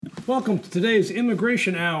Welcome to today's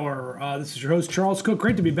Immigration Hour. This is your host, Charles Cook.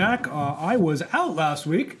 Great to be back. I was out last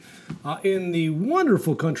week in the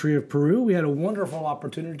wonderful country of Peru. We had a wonderful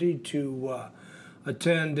opportunity to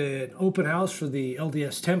attend an open house for the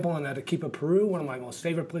LDS Temple in Arequipa, Peru, one of my most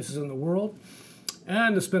favorite places in the world,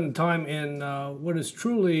 and to spend time in what is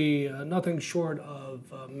truly nothing short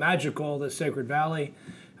of magical, the Sacred Valley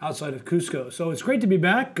outside of Cusco. So it's great to be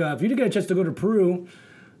back. If you did get a chance to go to Peru,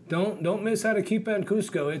 Don't miss Arequipa and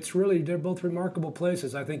Cusco. They're both remarkable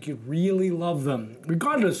places. I think you'd really love them,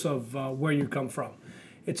 regardless of where you come from.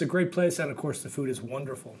 It's a great place, and of course, the food is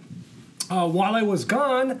wonderful. While I was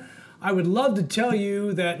gone, I would love to tell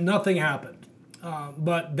you that nothing happened,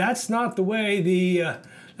 but that's not the way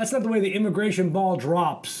the immigration ball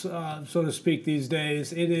drops, so to speak, these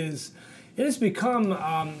days. It has become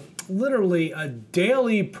literally a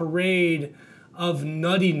daily parade of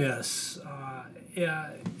nuttiness.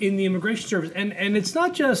 In the immigration service. And it's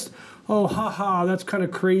not just, oh, haha, that's kind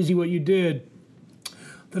of crazy what you did.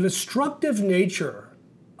 The destructive nature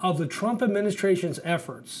of the Trump administration's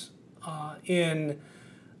efforts in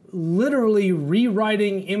literally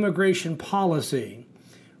rewriting immigration policy,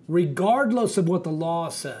 regardless of what the law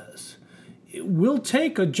says, it will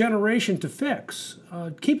take a generation to fix.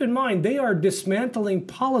 Keep in mind, they are dismantling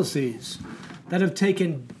policies that have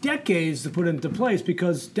taken decades to put into place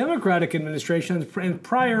because Democratic administrations and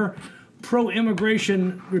prior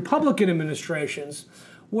pro-immigration Republican administrations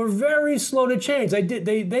were very slow to change.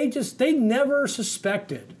 They never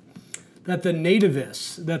suspected that the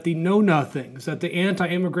nativists, that the know-nothings, that the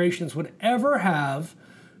anti-immigrationists would ever have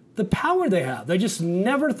the power they have. They just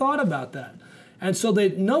never thought about that. And so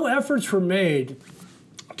no efforts were made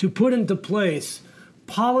to put into place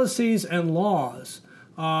policies and laws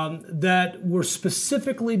that were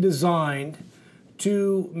specifically designed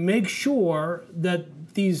to make sure that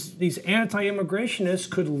these anti-immigrationists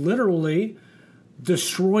could literally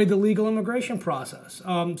destroy the legal immigration process.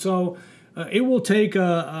 So it will take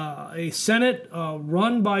a Senate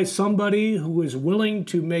run by somebody who is willing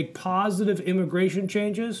to make positive immigration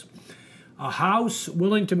changes, a House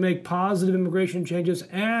willing to make positive immigration changes,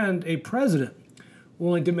 and a president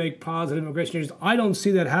willing to make positive immigration changes. I don't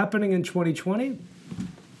see that happening in 2020.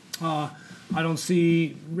 I don't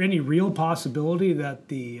see any real possibility that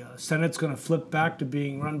the Senate's going to flip back to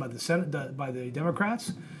being run by the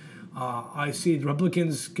Democrats. I see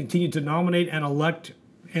Republicans continue to nominate and elect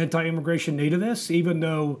anti-immigration nativists, even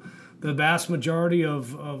though the vast majority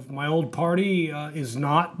of my old party is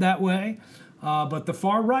not that way. But the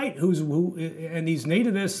far right, and these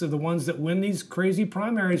nativists are the ones that win these crazy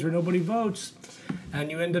primaries where nobody votes. And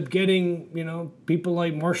you end up getting, people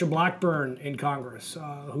like Marsha Blackburn in Congress,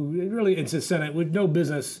 who really, it's the Senate, with no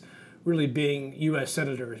business really being U.S.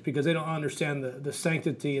 senators because they don't understand the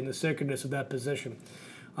sanctity and the sacredness of that position.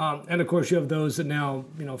 And of course, you have those that now,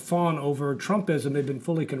 fawn over Trumpism. They've been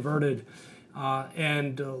fully converted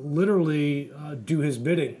and literally do his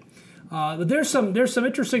bidding. But there's some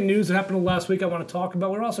interesting news that happened last week I want to talk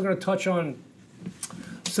about. We're also going to touch on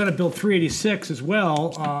Senate Bill 386 as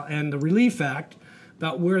well and the Relief Act,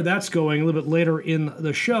 about where that's going a little bit later in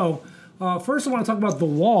the show. First, I want to talk about the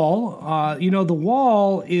wall. The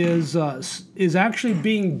wall is actually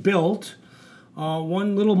being built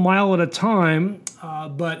one little mile at a time,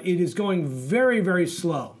 but it is going very, very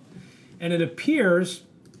slow. And it appears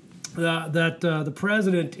that the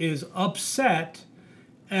president is upset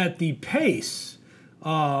at the pace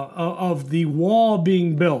of the wall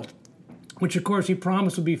being built, which, of course, he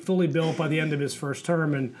promised would be fully built by the end of his first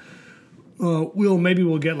term. And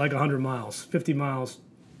we'll get like 100 miles, 50 miles,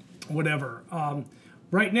 whatever.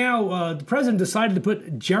 Right now, the president decided to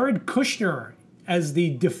put Jared Kushner as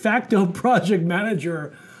the de facto project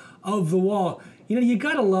manager of the wall. You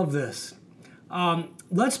got to love this.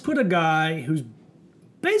 Let's put a guy who's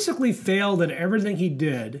basically failed at everything he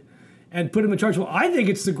did and put him in charge. Well, I think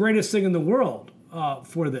it's the greatest thing in the world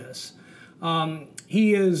for this.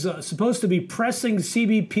 He is supposed to be pressing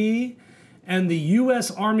CBP and the U.S.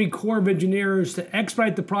 Army Corps of Engineers to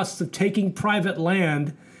expedite the process of taking private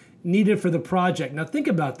land needed for the project. Now think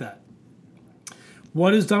about that.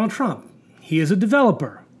 What is Donald Trump? He is a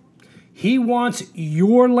developer. He wants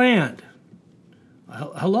your land.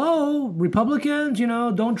 Hello, Republicans,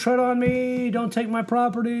 don't tread on me, don't take my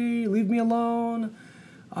property, leave me alone.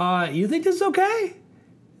 You think this is okay?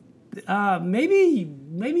 Maybe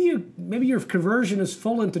your conversion is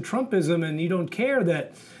full into Trumpism and you don't care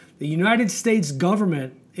that the United States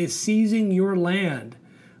government is seizing your land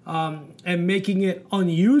and making it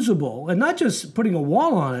unusable, and not just putting a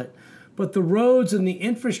wall on it, but the roads and the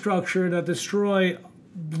infrastructure that destroy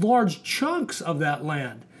large chunks of that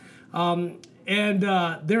land. And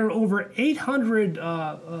there are over 800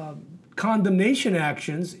 condemnation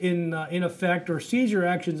actions in effect, or seizure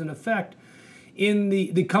actions in effect, in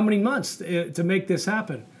the coming months to make this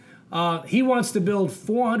happen. He wants to build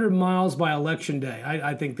 400 miles by Election Day.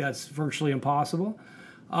 I think that's virtually impossible.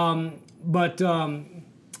 The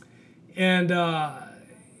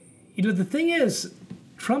thing is,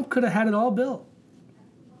 Trump could have had it all built.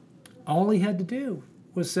 All he had to do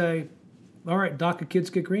was say, all right, DACA kids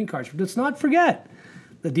get green cards. But let's not forget,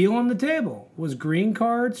 the deal on the table was green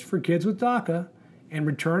cards for kids with DACA in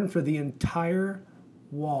return for the entire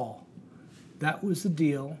wall. That was the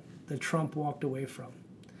deal that Trump walked away from.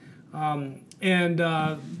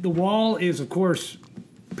 The wall is, of course,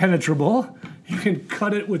 penetrable. You can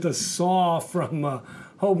cut it with a saw from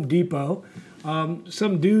Home Depot.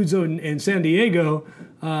 Some dudes in San Diego,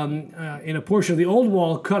 in a portion of the old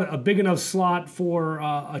wall, cut a big enough slot for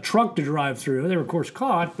a truck to drive through. They were, of course,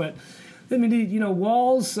 caught, but I mean,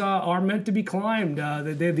 walls are meant to be climbed.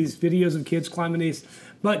 They have these videos of kids climbing these.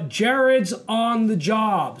 But Jared's on the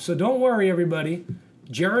job, so don't worry, everybody.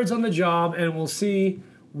 Jared's on the job, and we'll see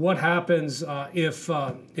what happens if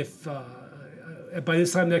by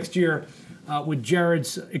this time next year, with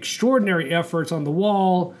Jared's extraordinary efforts on the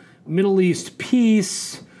wall, Middle East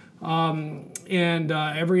peace, and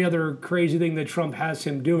every other crazy thing that Trump has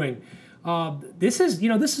him doing.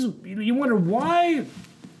 You wonder, why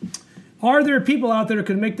are there people out there that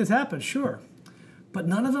can make this happen? Sure. But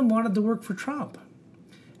none of them wanted to work for Trump.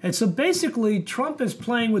 And so basically, Trump is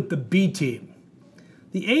playing with the B team.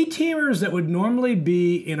 The A-teamers that would normally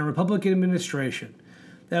be in a Republican administration,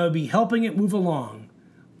 that would be helping it move along,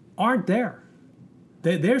 aren't there.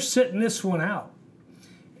 They're sitting this one out.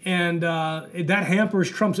 And that hampers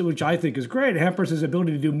Trump's, which I think is great. It hampers his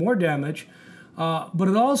ability to do more damage. But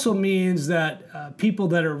it also means that people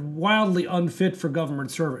that are wildly unfit for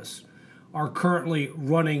government service are currently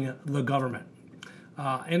running the government.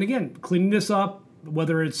 And again, cleaning this up,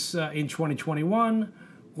 whether it's in 2021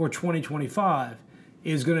 or 2025,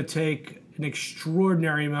 is going to take an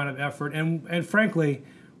extraordinary amount of effort. And frankly,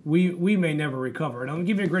 we may never recover. And I'm going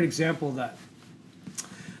to give you a great example of that.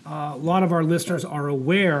 A lot of our listeners are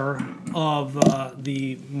aware of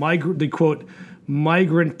the quote,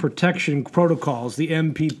 migrant protection protocols, the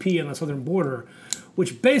MPP on the southern border,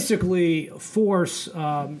 which basically force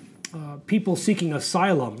people seeking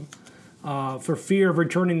asylum for fear of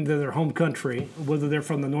returning to their home country, whether they're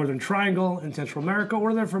from the Northern Triangle in Central America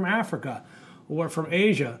or they're from Africa or from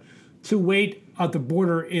Asia, to wait at the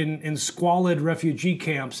border in squalid refugee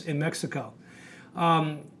camps in Mexico.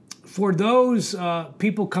 For those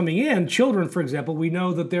people coming in, children, for example, we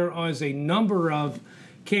know that there is a number of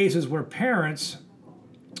cases where parents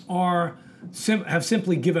have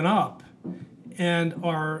simply given up and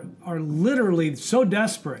are literally so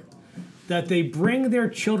desperate that they bring their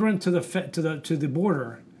children to the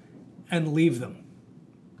border and leave them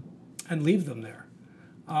there.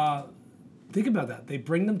 Think about that. They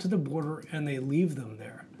bring them to the border and they leave them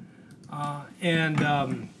there.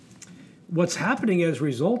 What's happening as a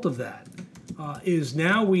result of that is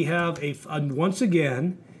now we have once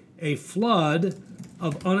again a flood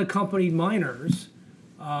of unaccompanied minors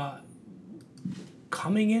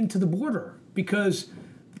coming into the border, because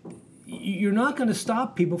you're not going to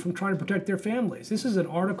stop people from trying to protect their families. This is an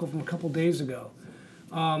article from a couple days ago.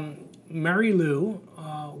 Marilu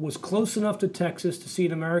was close enough to Texas to see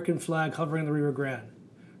an American flag hovering in the Rio Grande.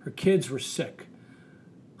 Her kids were sick.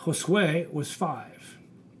 Josue was 5.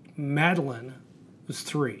 Madeline was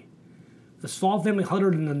 3. The small family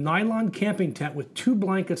huddled in a nylon camping tent with 2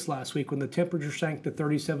 blankets last week when the temperature sank to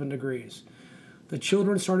 37 degrees. The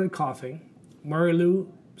children started coughing. Marilu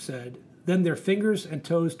said, then their fingers and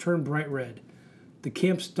toes turned bright red. The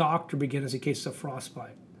camp's doctor began as a case of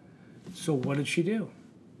frostbite. So what did she do?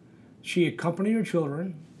 She accompanied her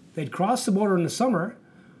children. They'd crossed the border in the summer,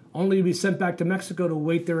 only to be sent back to Mexico to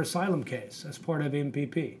await their asylum case as part of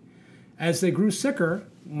MPP. As they grew sicker,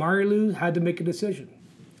 Marilu had to make a decision.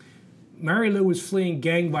 Marilu was fleeing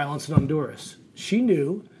gang violence in Honduras. She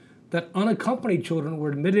knew that unaccompanied children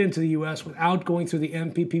were admitted into the U.S. without going through the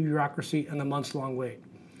MPP bureaucracy and the months-long wait.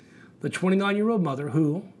 The 29-year-old mother,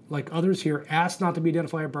 who, like others here, asked not to be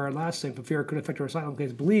identified by her last name for fear it could affect her asylum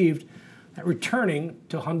case, believed that returning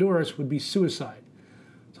to Honduras would be suicide.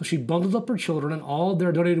 So she bundled up her children and all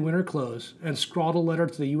their donated winter clothes and scrawled a letter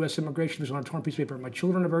to the U.S. Immigration Service on a torn piece of paper. My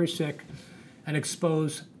children are very sick and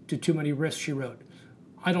exposed to too many risks, she wrote.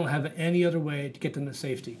 I don't have any other way to get them to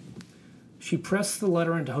safety. She pressed the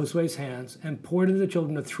letter into Josue's hands and pointed the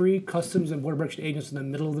children to 3 Customs and Border Protection agents in the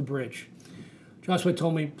middle of the bridge. Josue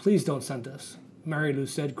told me, please don't send us, Marilu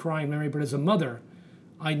said, crying memory, but as a mother,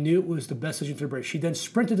 I knew it was the best decision for the bridge. She then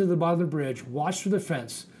sprinted to the bottom of the bridge, watched through the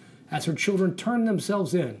fence as her children turned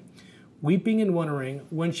themselves in, weeping and wondering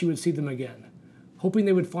when she would see them again, hoping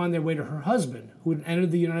they would find their way to her husband, who had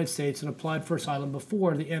entered the United States and applied for asylum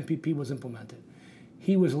before the MPP was implemented.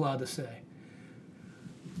 He was allowed to stay.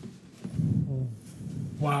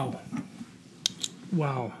 Wow.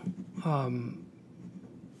 Wow.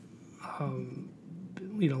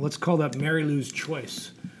 Let's call that Marilu's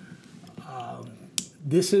choice.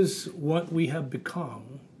 This is what we have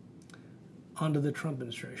become under the Trump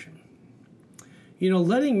administration.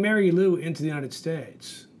 Letting Marilu into the United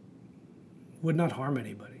States would not harm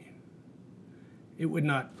anybody. It would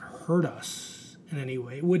not hurt us in any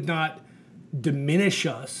way. It would not diminish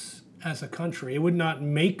us as a country. It would not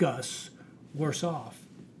make us worse off.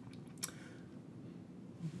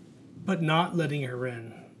 But not letting her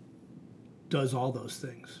in does all those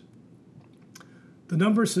things. The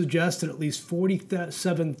numbers suggest that at least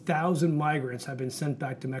 47,000 migrants have been sent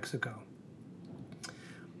back to Mexico.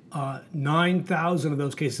 9,000 of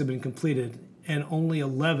those cases have been completed, and only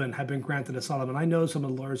 11 have been granted asylum. And I know some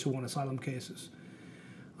of the lawyers who won asylum cases.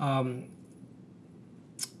 One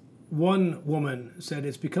woman said,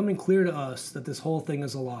 "It's becoming clear to us that this whole thing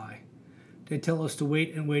is a lie. They tell us to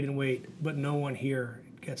wait and wait and wait, but no one here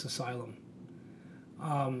gets asylum."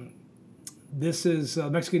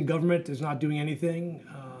 Mexican government is not doing anything.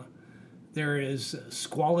 There is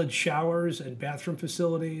squalid showers and bathroom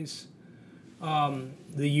facilities.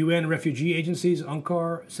 The UN refugee agencies,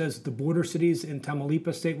 UNCAR, says the border cities in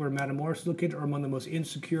Tamaulipas state where Matamoros is located are among the most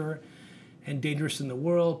insecure and dangerous in the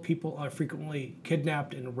world. People are frequently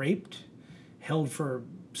kidnapped and raped, held for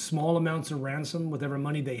small amounts of ransom, whatever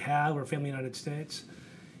money they have, or family in the United States.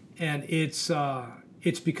 And it's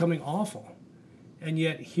becoming awful. And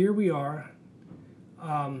yet here we are,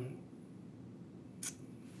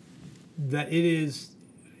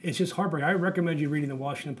 it's just heartbreaking. I recommend you reading the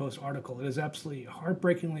Washington Post article. It is absolutely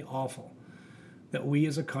heartbreakingly awful that we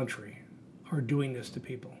as a country are doing this to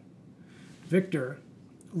people. Victor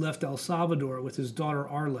left El Salvador with his daughter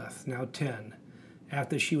Arleth, now 10,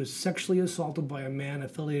 after she was sexually assaulted by a man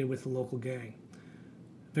affiliated with the local gang.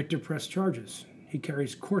 Victor pressed charges. He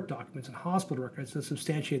carries court documents and hospital records that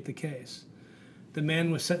substantiate the case. The man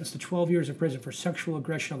was sentenced to 12 years in prison for sexual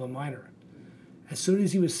aggression of a minor. As soon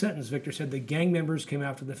as he was sentenced, Victor said the gang members came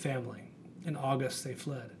after the family. In August, they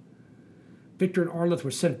fled. Victor and Arleth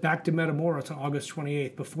were sent back to Matamoros on August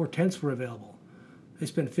 28th before tents were available. They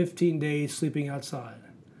spent 15 days sleeping outside.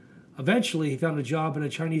 Eventually, he found a job at a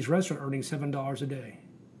Chinese restaurant earning $7 a day.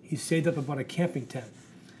 He saved up and bought a camping tent.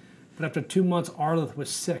 But after 2 months, Arleth was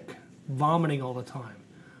sick, vomiting all the time.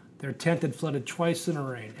 Their tent had flooded twice in the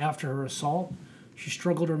rain. After her assault, she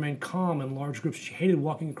struggled to remain calm in large groups. She hated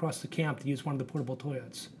walking across the camp to use one of the portable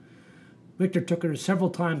toilets. Victor took her several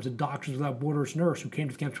times to Doctors Without Borders nurse who came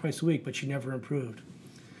to the camp twice a week, but she never improved.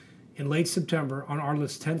 In late September, on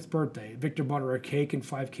Arleth's 10th birthday, Victor bought her a cake and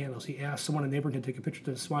 5 candles. He asked someone in the neighborhood to take a picture of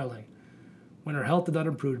them smiling. When her health did not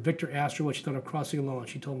improve, Victor asked her what she thought of crossing alone.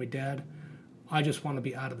 She told me, "Dad, I just want to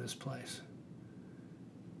be out of this place."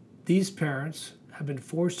 These parents have been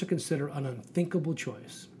forced to consider an unthinkable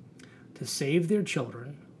choice: to save their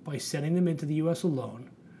children by sending them into the U.S. alone,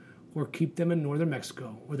 or keep them in northern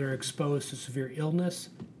Mexico, where they're exposed to severe illness,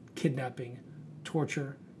 kidnapping,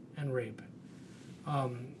 torture, and rape.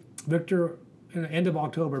 Victor, in the end of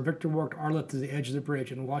October, Victor walked Arleth to the edge of the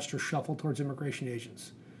bridge and watched her shuffle towards immigration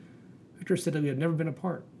agents. Victor said that we had never been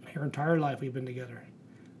apart. Her entire life we've been together.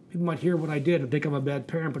 People might hear what I did and think I'm a bad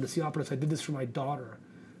parent, but it's the opposite. I did this for my daughter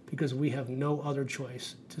because we have no other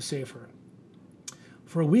choice to save her.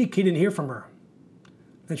 For a week, he didn't hear from her.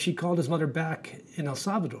 Then she called his mother back in El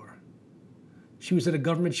Salvador. She was at a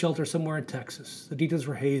government shelter somewhere in Texas. The details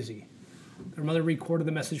were hazy. Their mother recorded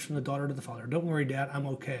the message from the daughter to the father. "Don't worry, Dad, I'm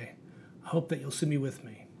okay. I hope that you'll see me with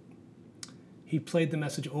me." He played the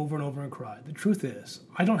message over and over and cried. The truth is,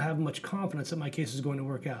 I don't have much confidence that my case is going to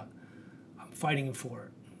work out. I'm fighting for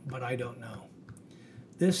it, but I don't know.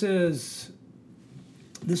 This is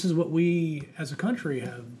what we as a country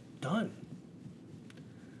have done.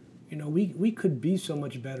 We could be so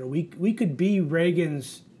much better. We could be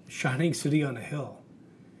Reagan's shining city on a hill.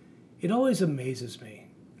 It always amazes me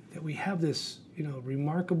that we have this,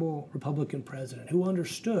 remarkable Republican president who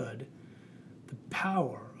understood the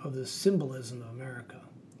power of the symbolism of America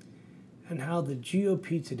and how the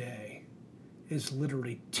GOP today is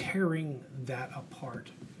literally tearing that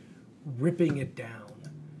apart, ripping it down,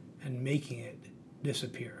 and making it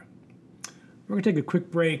disappear. We're going to take a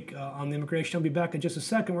quick break on the immigration. I'll be back in just a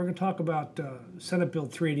second. We're going to talk about Senate Bill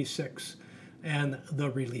 386 and the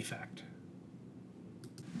Relief Act.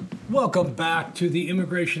 Welcome back to the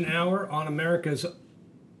Immigration Hour on America's.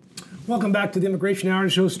 Welcome back to the Immigration Hour.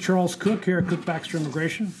 This is Charles Cook here at Cook Baxter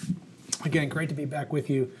Immigration. Again, great to be back with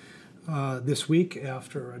you this week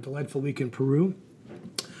after a delightful week in Peru.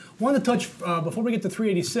 I want to touch, before we get to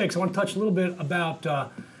 386, I want to touch a little bit about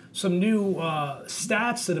some new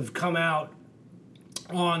stats that have come out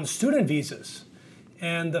on student visas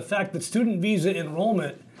and the fact that student visa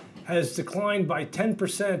enrollment has declined by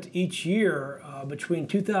 10% each year between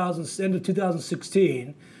end of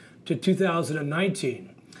 2016 to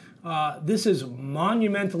 2019. This is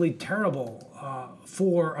monumentally terrible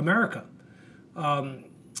for America. And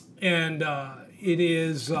it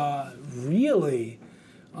is really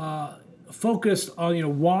focused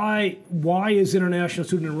on, why is international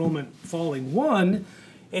student enrollment falling? One,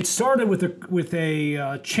 it started with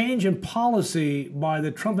a change in policy by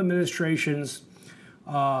the Trump administration's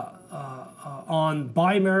on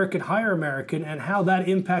Buy American, Hire American, and how that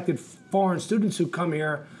impacted foreign students who come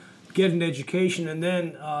here, get an education, and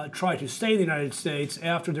then try to stay in the United States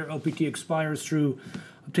after their OPT expires through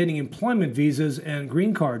obtaining employment visas and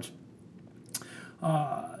green cards.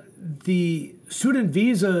 The student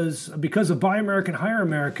visas, because of Buy American, Hire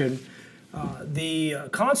American, the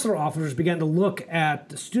consular officers began to look at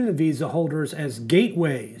the student visa holders as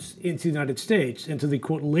gateways into the United States, into the,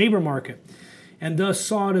 quote, labor market, and thus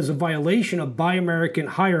saw it as a violation of Buy American,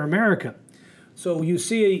 Hire America. So you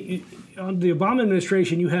see, under the Obama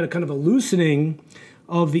administration, you had a kind of a loosening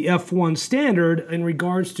of the F1 standard in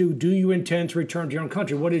regards to, do you intend to return to your own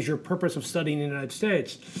country? What is your purpose of studying in the United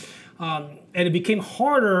States? And it became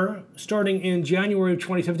harder, starting in January of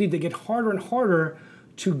 2017, to get harder and harder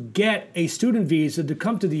to get a student visa to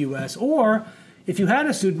come to the U.S., or if you had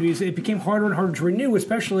a student visa, it became harder and harder to renew,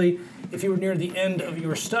 especially if you were near the end of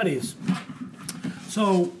your studies.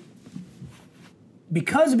 So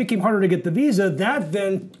because it became harder to get the visa, that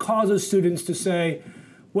then causes students to say,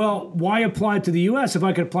 well, why apply to the U.S. if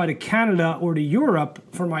I could apply to Canada or to Europe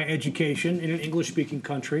for my education in an English-speaking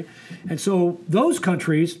country? And so those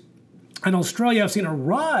countries and Australia have seen a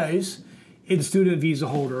rise in student visa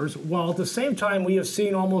holders, while at the same time we have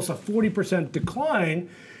seen almost a 40% decline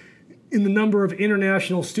in the number of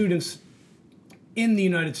international students in the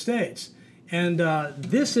United States. And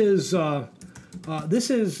this is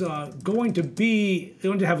going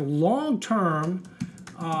to have long-term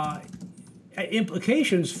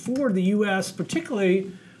implications for the U.S.,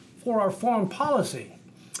 particularly for our foreign policy.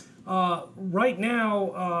 Right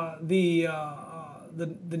now, the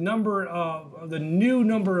new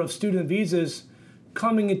number of student visas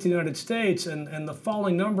coming into the United States and the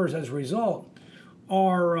falling numbers as a result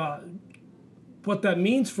are what that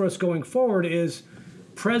means for us going forward is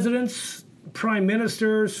presidents, prime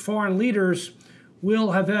ministers, foreign leaders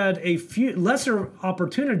will have had a lesser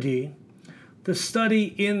opportunity to study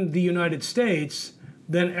in the United States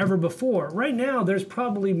than ever before. Right now, there's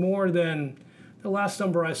probably more than, the last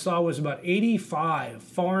number I saw was about 85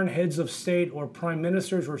 foreign heads of state or prime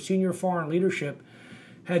ministers or senior foreign leadership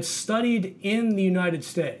had studied in the United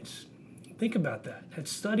States. Think about that, had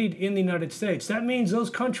studied in the United States. That means those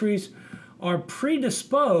countries are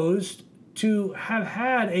predisposed to have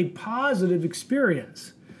had a positive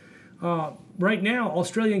experience. Right now,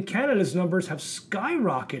 Australia and Canada's numbers have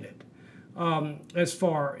skyrocketed. As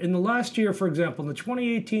far in the last year, for example, in the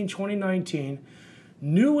 2018-2019,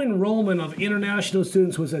 new enrollment of international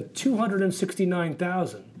students was at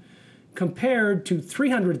 269,000, compared to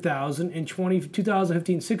 300,000 in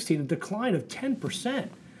 2015-16, a decline of 10%.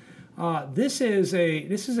 This is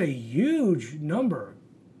a huge number,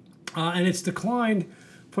 and it's declined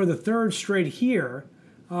for the third straight year.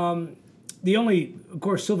 The only, of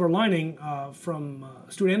course, silver lining from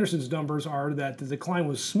Stuart Anderson's numbers are that the decline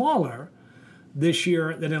was smaller this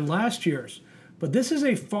year than in last year's. But this is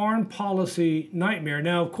a foreign policy nightmare.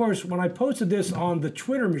 Now, of course, when I posted this on the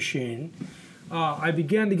Twitter machine, I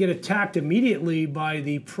began to get attacked immediately by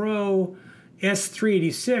the pro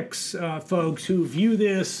S386 folks who view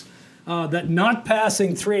this, that not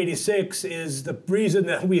passing 386 is the reason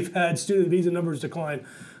that we've had student visa numbers decline.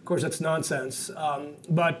 Of course, that's nonsense.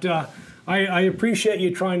 But I appreciate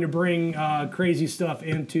you trying to bring crazy stuff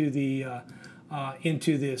into the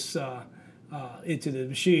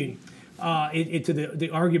machine, into the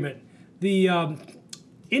argument. The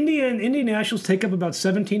Indian nationals take up about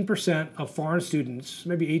 17% of foreign students,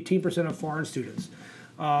 maybe 18% of foreign students.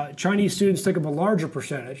 Chinese students take up a larger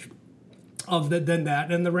percentage than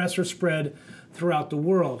that, and the rest are spread throughout the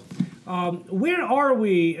world. Where are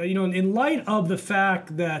we? In light of the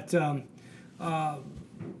fact that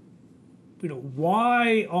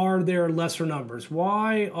why are there lesser numbers?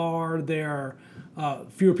 Why are there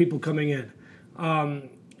fewer people coming in?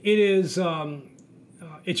 it is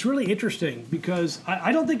it's really interesting because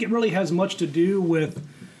I don't think it really has much to do with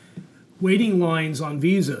waiting lines on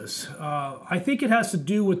visas. I think it has to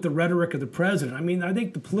do with the rhetoric of the president. I mean, I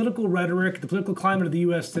think the political rhetoric, the political climate of the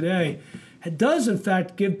U.S. today does, in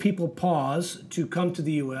fact, give people pause to come to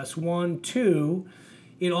the U.S. One, two,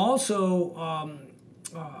 it also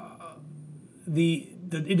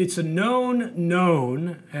it's a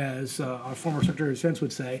known, as our former Secretary of Defense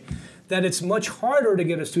would say, that it's much harder to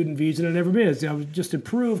get a student visa than it ever is. Just in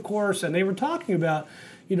Peru, of course, and they were talking about,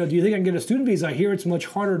 do you think I can get a student visa? I hear it's much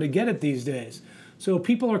harder to get it these days. So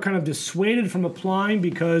people are kind of dissuaded from applying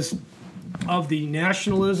because of the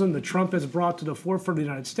nationalism that Trump has brought to the forefront of the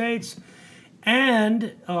United States,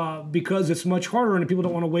 and because it's much harder and people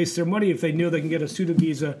don't want to waste their money if they know they can get a student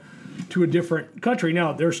visa to a different country.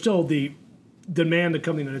 Now, there's still the demand to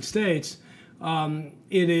come to the United States.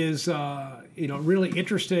 It is really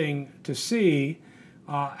interesting to see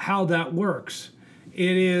how that works.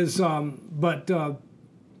 It is, but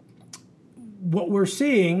what we're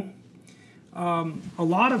seeing, a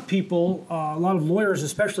lot of people, a lot of lawyers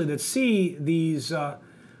especially, that see these,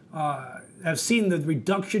 have seen the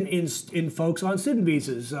reduction in folks on student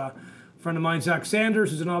visas. A friend of mine, Zach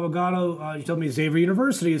Sanders, who's an avocado, he told me Xavier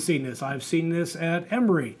University has seen this. I've seen this at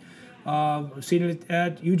Emory. I've seen it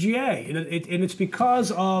at UGA. And it's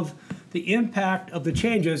because of the impact of the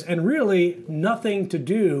changes and really nothing to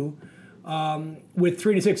do with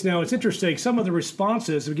 386. Now, it's interesting. Some of the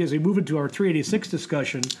responses, as we move into our 386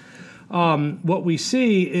 discussion, what we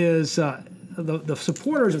see is the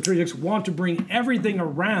supporters of 386 want to bring everything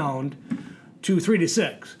around to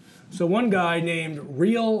 386. So one guy named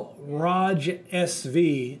Real Raj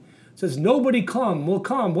SV says, nobody will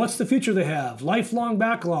come. What's the future they have? Lifelong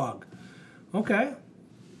backlog. Okay.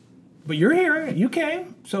 But you're here. You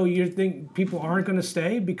came. So you think people aren't going to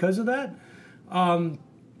stay because of that?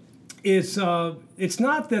 It's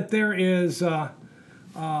not that there is a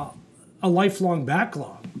lifelong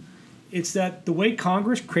backlog. It's that the way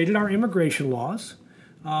Congress created our immigration laws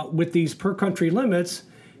with these per-country limits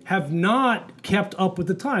have not kept up with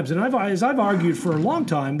the times. And as I've argued for a long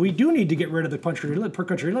time, we do need to get rid of the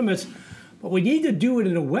per-country limits, but we need to do it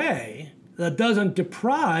in a way that doesn't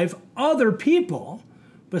deprive other people,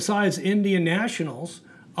 besides Indian nationals,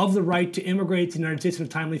 of the right to immigrate to the United States in a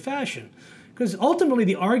timely fashion. Because ultimately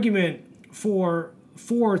the argument for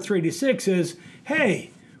 386 is, hey,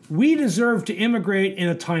 we deserve to immigrate in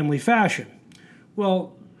a timely fashion.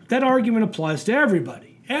 Well, that argument applies to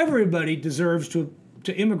everybody. Everybody deserves to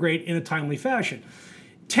immigrate in a timely fashion.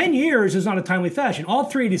 10 years is not a timely fashion. All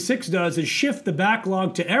 386 does is shift the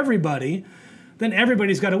backlog to everybody, then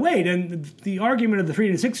everybody's got to wait. And the argument of the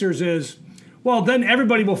 386ers is, well, then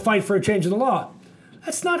everybody will fight for a change in the law.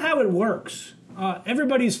 That's not how it works.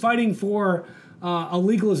 Everybody's fighting for a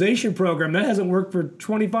legalization program that hasn't worked for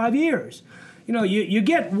 25 years. You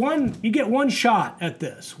get one shot at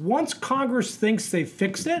this. Once Congress thinks they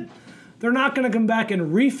fixed it, they're not going to come back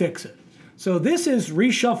and refix it. So this is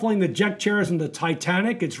reshuffling the deck chairs in the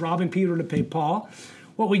Titanic. It's robbing Peter to pay Paul.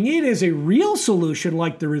 What we need is a real solution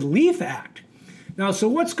like the Relief Act. Now, so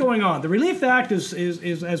what's going on? The Relief Act is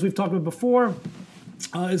as we've talked about before,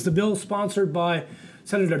 is the bill sponsored by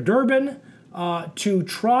Senator Durbin to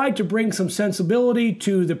try to bring some sensibility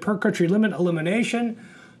to the per-country limit elimination,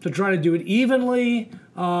 to try to do it evenly,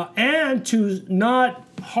 and to not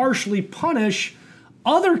harshly punish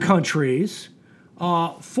other countries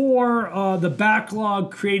for the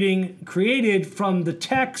backlog created from the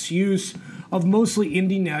tax use of mostly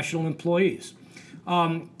Indian national employees.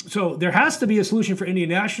 So there has to be a solution for Indian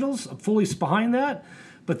nationals. I'm fully behind that.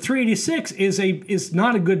 But 386 is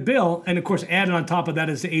not a good bill. And, of course, added on top of that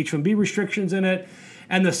is the H-1B restrictions in it.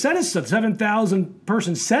 And the set-aside, 7,000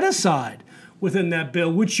 person set-aside within that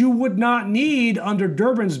bill, which you would not need under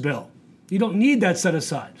Durbin's bill. You don't need that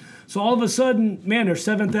set-aside. So all of a sudden, man, there's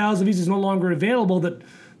 7,000 visas no longer available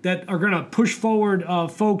that are going to push forward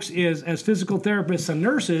folks as physical therapists and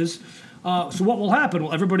nurses. So what will happen?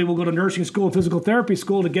 Well, everybody will go to nursing school and physical therapy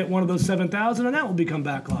school to get one of those 7,000, and that will become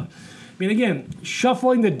backlog. I mean, again,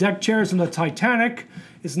 shuffling the deck chairs in the Titanic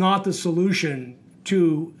is not the solution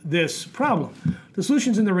to this problem. The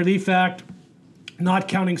solution's in the Relief Act, not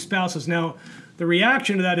counting spouses. Now, the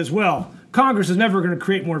reaction to that is, well, Congress is never going to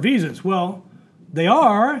create more visas. Well, they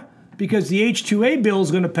are, because the H-2A bill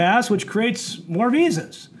is going to pass, which creates more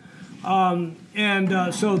visas. So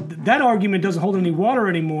that argument doesn't hold any water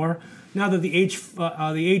anymore now that the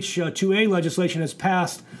H-2A legislation has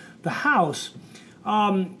passed the House.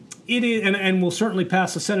 It is, and will certainly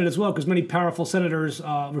pass the Senate as well, because many powerful senators,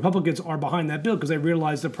 Republicans, are behind that bill because they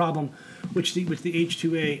realize the problem with the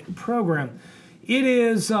H-2A program. It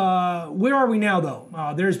is, where are we now,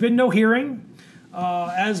 though? There's been no hearing.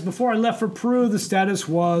 As before I left for Peru, the status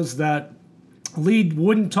was that Lee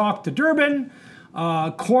wouldn't talk to Durbin,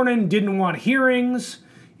 Cornyn didn't want hearings,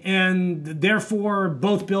 and therefore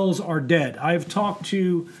both bills are dead. I've talked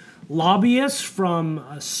to lobbyists from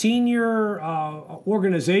senior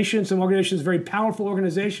organizations, some organizations, very powerful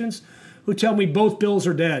organizations, who tell me both bills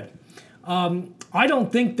are dead. I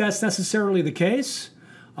don't think that's necessarily the case.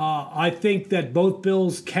 I think that both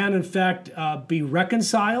bills can, in fact, be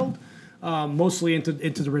reconciled, mostly into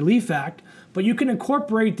the Relief Act. But you can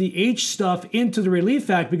incorporate the H stuff into the Relief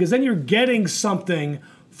Act because then you're getting something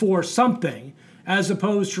for something, as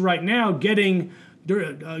opposed to right now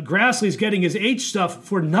Grassley's getting his H stuff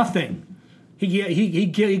for nothing.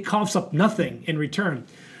 He coughs up nothing in return.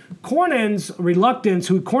 Cornyn's reluctance,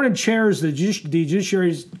 Cornyn chairs the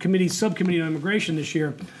Judiciary Committee subcommittee on immigration this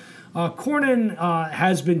year. Cornyn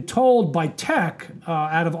has been told by Tech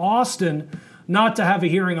out of Austin not to have a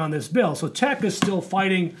hearing on this bill. So Tech is still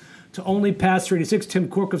fighting to only pass 386. Tim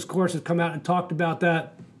Cook, of course, has come out and talked about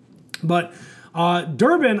that. But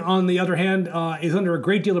Durbin, on the other hand, is under a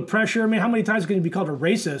great deal of pressure. I mean, how many times can you be called a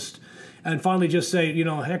racist and finally just say,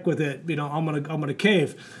 heck with it, I'm gonna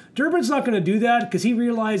cave? Durbin's not going to do that because he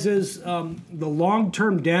realizes the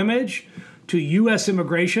long-term damage to U.S.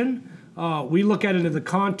 immigration. We look at it in the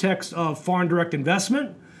context of foreign direct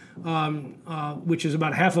investment, which is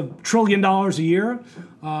about $500 billion a year.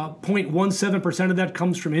 0.17% of that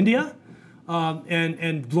comes from India,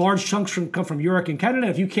 and large chunks come from Europe and Canada.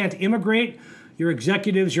 If you can't immigrate your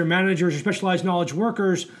executives, your managers, your specialized knowledge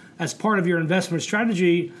workers as part of your investment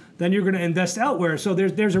strategy, then you're going to invest elsewhere. So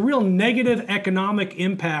there's a real negative economic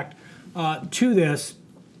impact to this.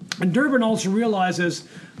 And Durbin also realizes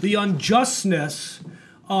the unjustness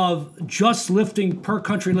of just lifting per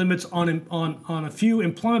country limits on a few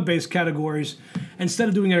employment-based categories instead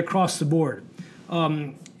of doing it across the board.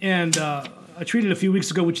 I tweeted a few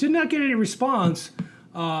weeks ago, which did not get any response,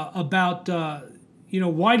 about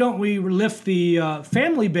why don't we lift the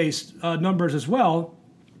family-based numbers as well?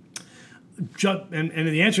 And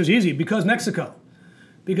the answer is easy: because Mexico.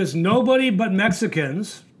 Because nobody but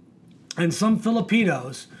Mexicans and some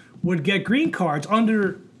Filipinos would get green cards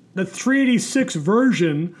under the 386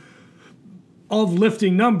 version of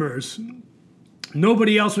lifting numbers.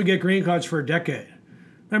 Nobody else would get green cards for a decade.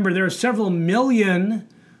 Remember, there are several million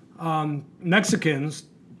Mexicans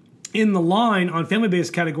in the line on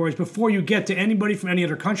family-based categories before you get to anybody from any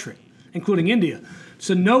other country, including India.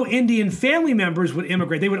 So no Indian family members would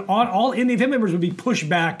immigrate. All Indian family members would be pushed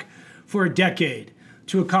back for a decade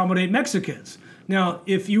to accommodate Mexicans. Now,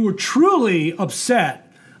 if you were truly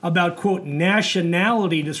upset about, quote,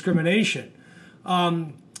 nationality discrimination,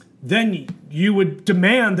 then you would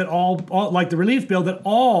demand that all, like the relief bill, that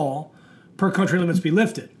all per country limits be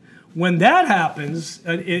lifted. When that happens,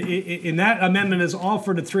 and that amendment is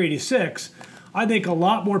offered at 386, I think a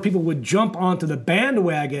lot more people would jump onto the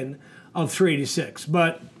bandwagon of 386.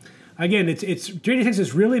 But again, it's 386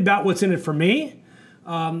 is really about what's in it for me.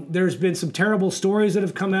 There's been some terrible stories that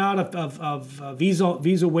have come out of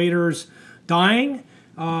visa waiters dying.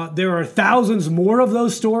 There are thousands more of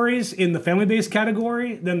those stories in the family-based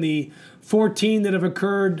category than the 14 that have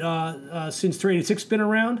occurred since 386 been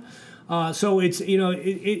around. So it's,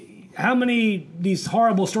 how many these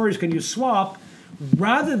horrible stories can you swap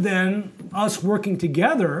rather than us working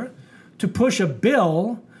together to push a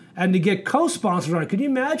bill and to get co-sponsors on it? Could you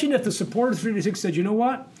imagine if the supporters of 386 said, you know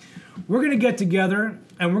what, we're going to get together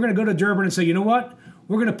and we're going to go to Durban and say, you know what,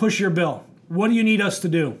 we're going to push your bill. What do you need us to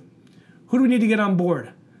do? Who do we need to get on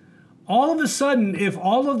board? All of a sudden, if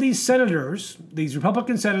all of these senators, these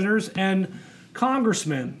Republican senators and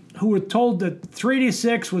congressmen who were told that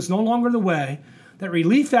 386 was no longer the way, that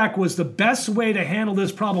Relief Act was the best way to handle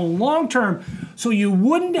this problem long term, so you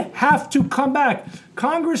wouldn't have to come back.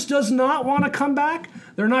 Congress does not want to come back.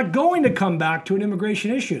 They're not going to come back to an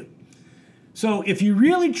immigration issue. So if you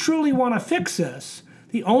really truly want to fix this,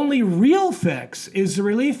 the only real fix is the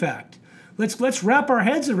Relief Act. Let's wrap our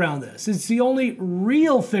heads around this. It's the only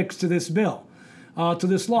real fix to this bill, to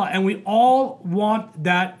this law, and we all want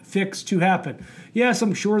that fix to happen. Yes,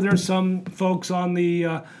 I'm sure there's some folks on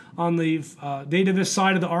the nativist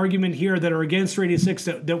side of the argument here that are against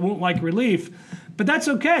 386 that won't like relief, but that's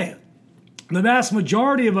okay. The vast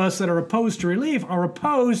majority of us that are opposed to relief are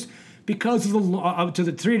opposed because of to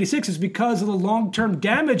the 386 is because of the long-term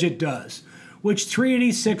damage it does, which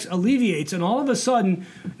 386 alleviates. And all of a sudden,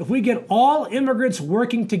 if we get all immigrants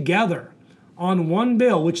working together on one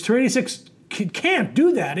bill, which 386 can't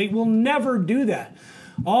do that, it will never do that.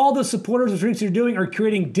 All the supporters of 386 are doing are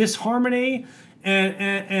creating disharmony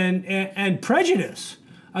and prejudice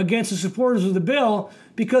against the supporters of the bill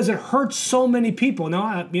because it hurts so many people. Now,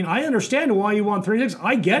 I mean, I understand why you want 36.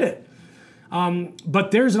 I get it.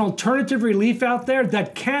 But there's an alternative relief out there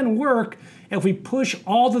that can work if we push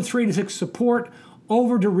all the 3 to 6 support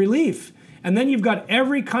over to relief. And then you've got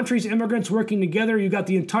every country's immigrants working together. You've got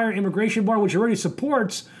the entire immigration bar, which already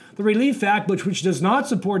supports the Relief Act, which does not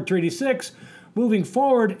support 3 to 6, moving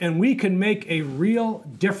forward, and we can make a real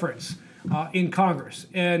difference in Congress.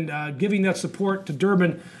 And giving that support to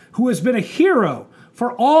Durbin, who has been a hero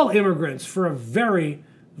for all immigrants for a very,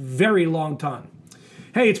 very long time.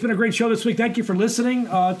 Hey, it's been a great show this week. Thank you for listening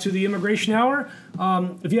to the Immigration Hour.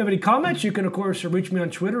 If you have any comments, you can, of course, reach me on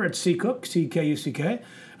Twitter at ccook, C-K-U-C-K,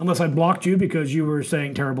 unless I blocked you because you were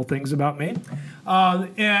saying terrible things about me.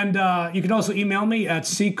 And you can also email me at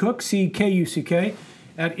ccook, C-K-U-C-K,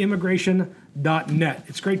 at immigration.net.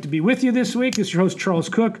 It's great to be with you this week. It's your host, Charles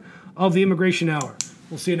Cook, of the Immigration Hour.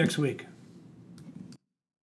 We'll see you next week.